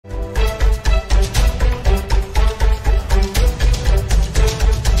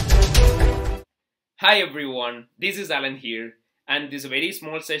Hi everyone, this is Alan here, and this is a very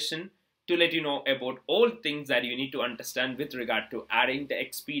small session to let you know about all things that you need to understand with regard to adding the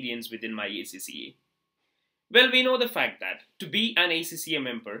experience within my ACCA. Well, we know the fact that to be an ACCA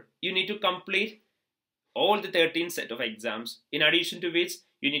member, you need to complete all the 13 set of exams, in addition to which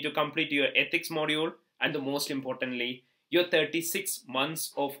you need to complete your ethics module and the most importantly, your 36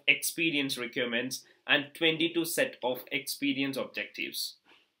 months of experience requirements and 22 set of experience objectives.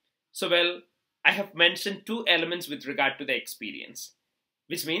 So well, I have mentioned two elements with regard to the experience,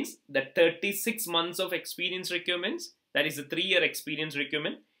 which means that 36 months of experience requirements, that is a 3-year experience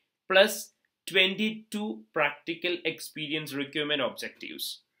requirement, plus 22 practical experience requirement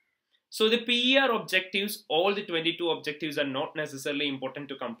objectives. So the PER objectives, all the 22 objectives are not necessarily important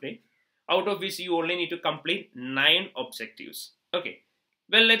to complete, out of which you only need to complete 9 objectives. Okay,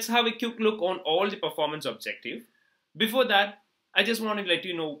 well, let's have a quick look on all the performance objectives. Before that, I just want to let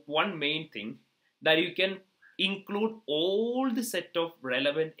you know one main thing, that you can include all the set of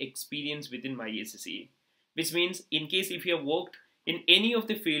relevant experience within my ACCA, which means in case if you have worked in any of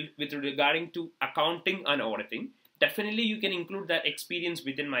the field with regarding to accounting and auditing, definitely you can include that experience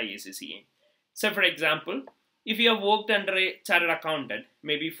within my ACCA. So for example, if you have worked under a chartered accountant,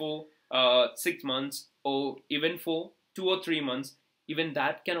 maybe for 6 months or even for 2 or 3 months, even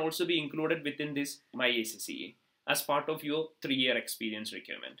that can also be included within this my ACCA as part of your 3-year experience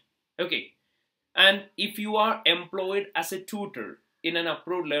requirement. Okay. And if you are employed as a tutor in an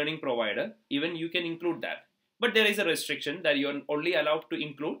approved learning provider, even you can include that. But there is a restriction that you are only allowed to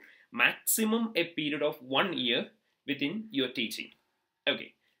include maximum a period of 1 year within your teaching.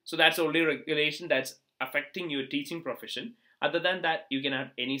 Okay, so that's only regulation that's affecting your teaching profession. Other than that, you can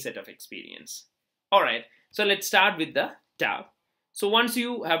have any set of experience. Alright, so let's start with the tab. So once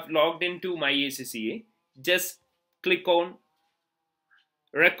you have logged into my ACCA, just click on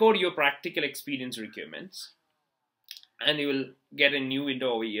record your practical experience requirements and you will get a new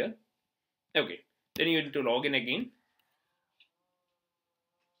window over here. Okay, then you need to log in again.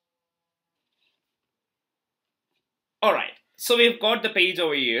 Alright, so we've got the page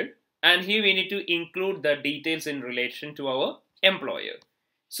over here, and here we need to include the details in relation to our employer.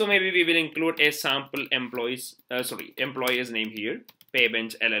 So maybe we will include a sample employer's name here,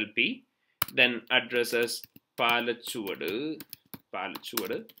 Paybench LLP, then address as Palachuvadu,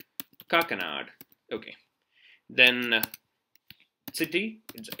 Kakanad. Okay. Then city,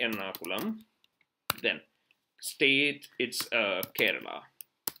 it's Ernakulam. Then state, it's Kerala.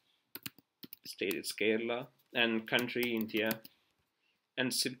 State is Kerala. And country, India.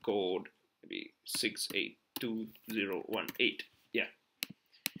 And zip code, maybe 682018. Yeah.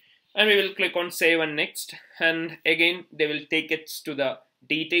 And we will click on save and next. And again, they will take us to the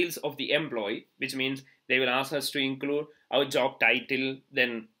details of the employee, which means they will ask us to include our job title,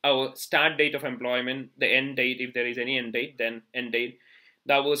 then our start date of employment, the end date, if there is any end date, then end date,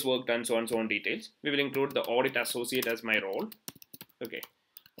 the hours worked and so on details. We will include the audit associate as my role. Okay,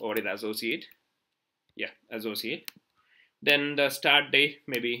 audit associate. Yeah, associate. Then the start date,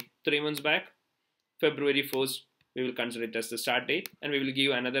 maybe 3 months back, February 1st, we will consider it as the start date, and we will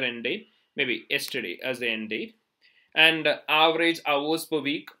give another end date, maybe yesterday as the end date. And average hours per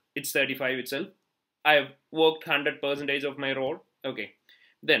week, it's 35 itself. I have worked 100% of my role. Okay.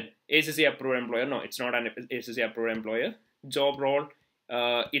 Then ACCA Approved Employer. No, it's not an ACCA Approved Employer. Job role,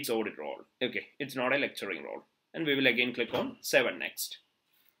 it's audit role. Okay. It's not a lecturing role. And we will again click on save and next.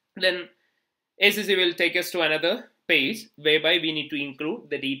 Then ACCA will take us to another page whereby we need to include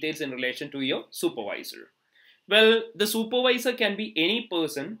the details in relation to your supervisor. Well, the supervisor can be any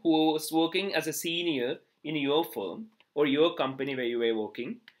person who is working as a senior in your firm or your company where you were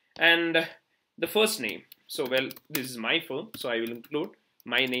working. And the first name, so well, this is my firm, so I will include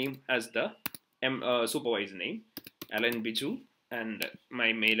my name as the supervisor name, Alan Biju, and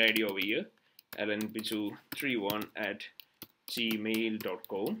my mail ID over here,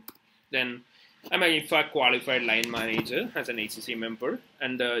 alanbiju31@gmail.com. Then I'm a qualified line manager as an ACCA member,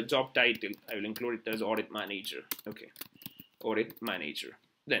 and the job title, I will include it as audit manager. Okay, audit manager.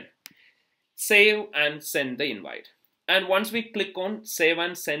 Then save and send the invite. And once we click on save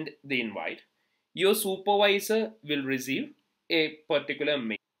and send the invite, your supervisor will receive a particular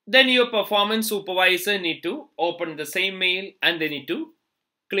mail. Then your performance supervisor need to open the same mail and they need to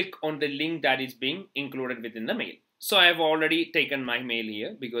click on the link that is being included within the mail. So I have already taken my mail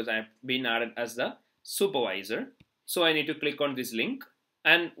here because I have been added as the supervisor. So I need to click on this link,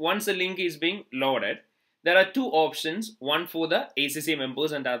 and once the link is being loaded, there are two options, one for the ACCA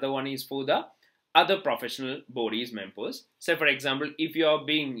members and the other one is for the other professional bodies members. So for example, if your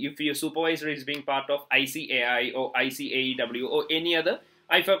supervisor is being part of ICAI or ICAEW or any other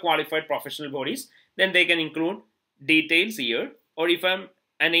IFA qualified professional bodies, then they can include details here. Or if I'm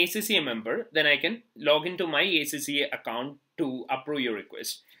an ACCA member, then I can log into my ACCA account to approve your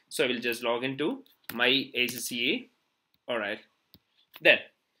request. So I will just log into my ACCA. Alright. Then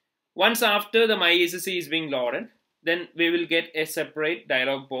once after the my ACCA is being loaded, then we will get a separate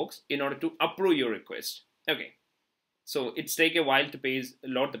dialog box in order to approve your request. Okay. So it's take a while to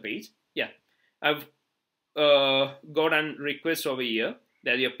load the page. Yeah. I've got a request over here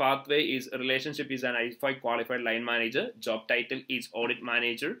that your pathway is relationship is an identified qualified line manager, job title is audit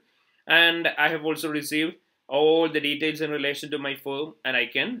manager, and I have also received all the details in relation to my firm, and I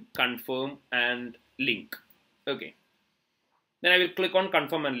can confirm and link. Okay, then I will click on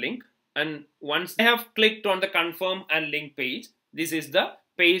confirm and link, and once I have clicked on the confirm and link page, this is the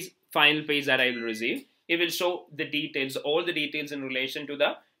final page that I will receive. It will show the details, all the details in relation to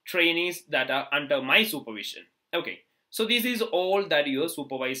the trainees that are under my supervision. Okay, so this is all that your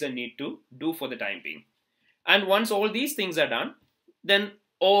supervisor need to do for the time being. And once all these things are done, then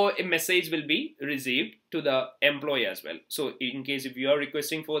a message will be received to the employee as well. So in case if you are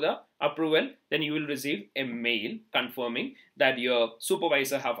requesting for the approval, then you will receive a mail confirming that your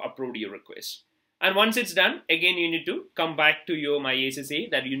supervisor have approved your request. And once it's done, again you need to come back to your My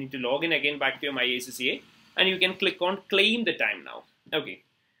ACCA, that you need to log in again back to your My ACCA, and you can click on claim the time now. Okay.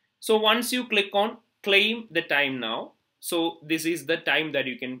 So once you click on claim the time now, so this is the time that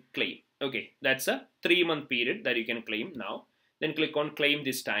you can claim. Okay, that's a 3-month period that you can claim now. Then click on claim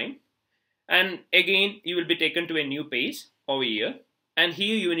this time. And again, you will be taken to a new page over here. And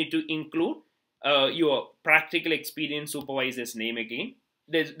here you need to include your practical experience supervisor's name again.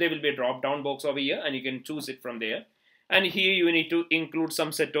 There will be a drop down box over here and you can choose it from there. And here you need to include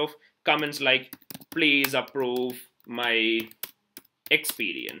some set of comments like, please approve my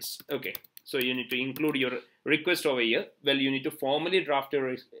experience. Okay, so you need to include your request over here. Well, you need to formally draft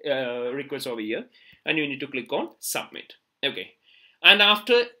your request over here and you need to click on submit. Okay, and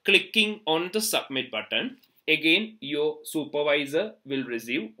after clicking on the submit button, again your supervisor will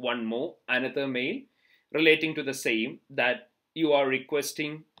receive another mail relating to the same, that you are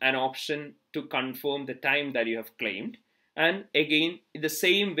requesting an option to confirm the time that you have claimed. And again, the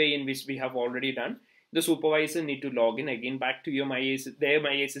same way in which we have already done, the supervisor need to log in again back to your My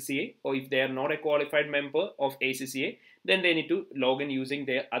ACCA, or if they are not a qualified member of ACCA, then they need to log in using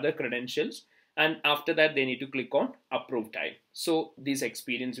their other credentials, and after that they need to click on approve time. So this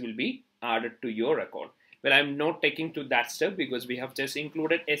experience will be added to your record. Well, I'm not taking to that step because we have just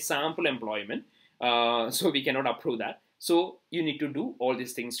included a sample employment, so we cannot approve that. So you need to do all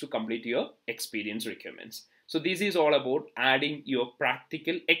these things to complete your experience requirements. So this is all about adding your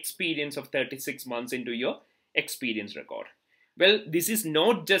practical experience of 36 months into your experience record. Well, this is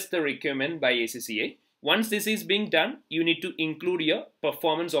not just the requirement by ACCA. Once this is being done, you need to include your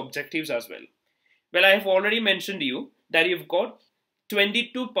performance objectives as well. Well, I have already mentioned to you that you've got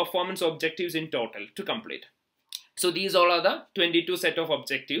 22 performance objectives in total to complete. So these all are the 22 set of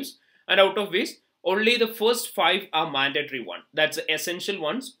objectives, and out of which only the first 5 are mandatory one. That's the essential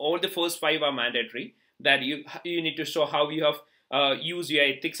ones. All the first 5 are mandatory, that you need to show how you have used your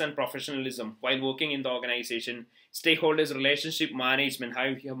ethics and professionalism while working in the organization, stakeholders relationship management, how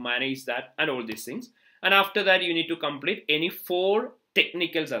you have managed that, and all these things. And after that, you need to complete any 4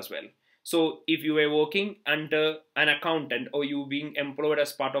 technicals as well. So if you were working under an accountant or you being employed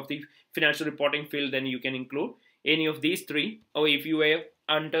as part of the financial reporting field, then you can include any of these 3. Or if you were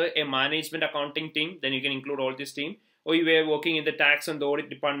under a management accounting team, then you can include all this team. Or you were working in the tax and the audit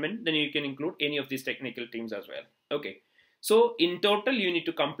department, then you can include any of these technical teams as well. Okay, so in total you need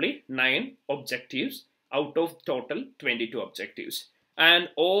to complete 9 objectives out of total 22 objectives, and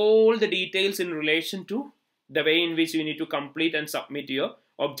all the details in relation to the way in which you need to complete and submit your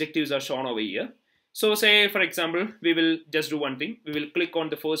objectives are shown over here. So say for example, we will just do one thing. We will click on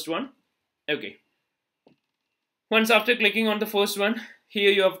the first one. Okay, once after clicking on the first one,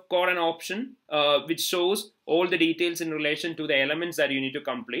 here you have got an option which shows all the details in relation to the elements that you need to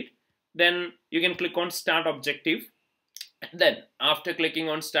complete. Then you can click on start objective. Then after clicking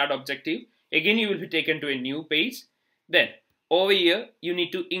on start objective, again you will be taken to a new page. Then over here you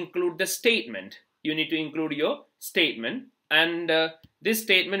need to include the statement. You need to include your statement, and this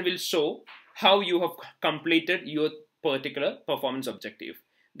statement will show how you have completed your particular performance objective.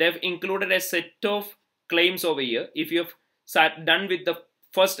 They have included a set of claims over here. If you have done with the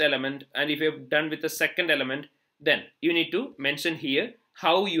first element and if you have done with the second element, then you need to mention here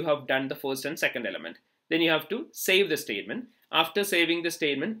how you have done the first and second element. Then you have to save the statement. After saving the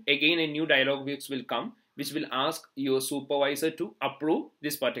statement, again a new dialog box will come which will ask your supervisor to approve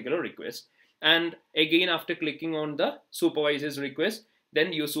this particular request. And again, after clicking on the supervisor's request,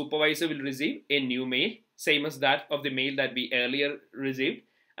 then your supervisor will receive a new mail, same as that of the mail that we earlier received,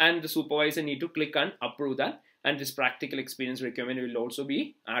 and the supervisor need to click on approve that, and this practical experience requirement will also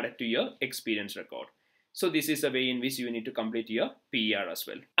be added to your experience record. So this is the way in which you need to complete your PER as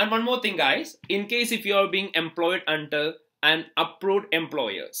well. And one more thing guys, in case if you are being employed under an approved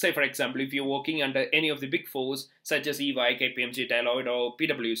employer, say for example if you're working under any of the big fours such as EY, KPMG, Deloitte or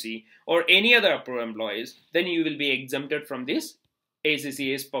PwC or any other approved employers, then you will be exempted from this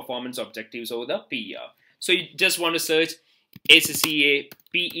ACCA's performance objectives or the PER. So you just want to search ACCA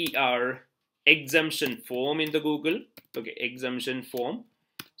PER exemption form in the Google. Okay, exemption form.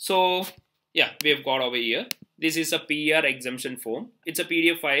 So yeah, we have got over here. This is a PER exemption form. It's a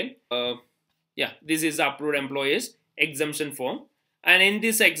PDF file. Yeah, this is the approved employers exemption form. And in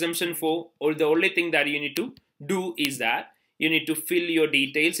this exemption form, or the only thing that you need to do is that you need to fill your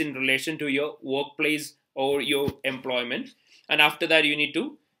details in relation to your workplace or your employment. And after that, you need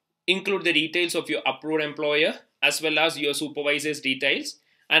to include the details of your approved employer as well as your supervisor's details.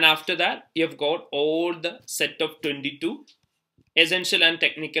 And after that, you have got all the set of 22 essential and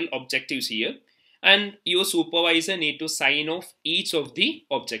technical objectives here. And your supervisor need to sign off each of the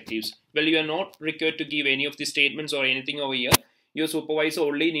objectives. Well, you are not required to give any of the statements or anything over here. Your supervisor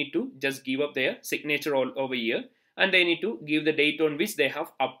only need to just give up their signature all over here. And they need to give the date on which they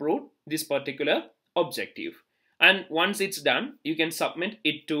have approved this particular objective. And once it's done, you can submit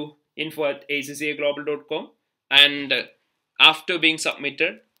it to info@accaglobal.com. And after being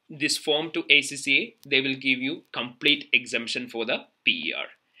submitted this form to ACCA, they will give you complete exemption for the PER.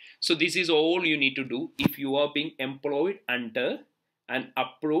 So this is all you need to do if you are being employed under an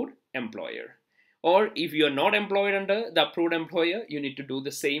approved employer. Or if you are not employed under the approved employer, you need to do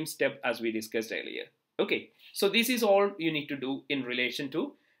the same step as we discussed earlier. Okay, so this is all you need to do in relation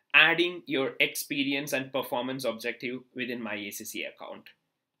to adding your experience and performance objective within my ACCA account.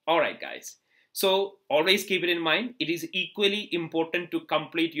 Alright guys, so always keep it in mind, it is equally important to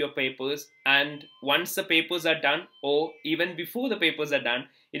complete your papers, and once the papers are done or even before the papers are done,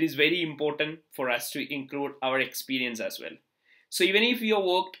 it is very important for us to include our experience as well. So even if you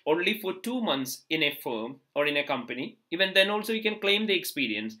worked only for 2 months in a firm or in a company, even then also you can claim the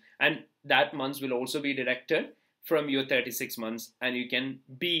experience, and that months will also be deducted from your 36 months, and you can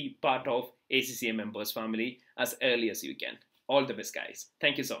be part of ACCA members family as early as you can. All the best guys.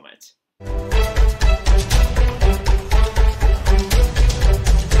 Thank you so much.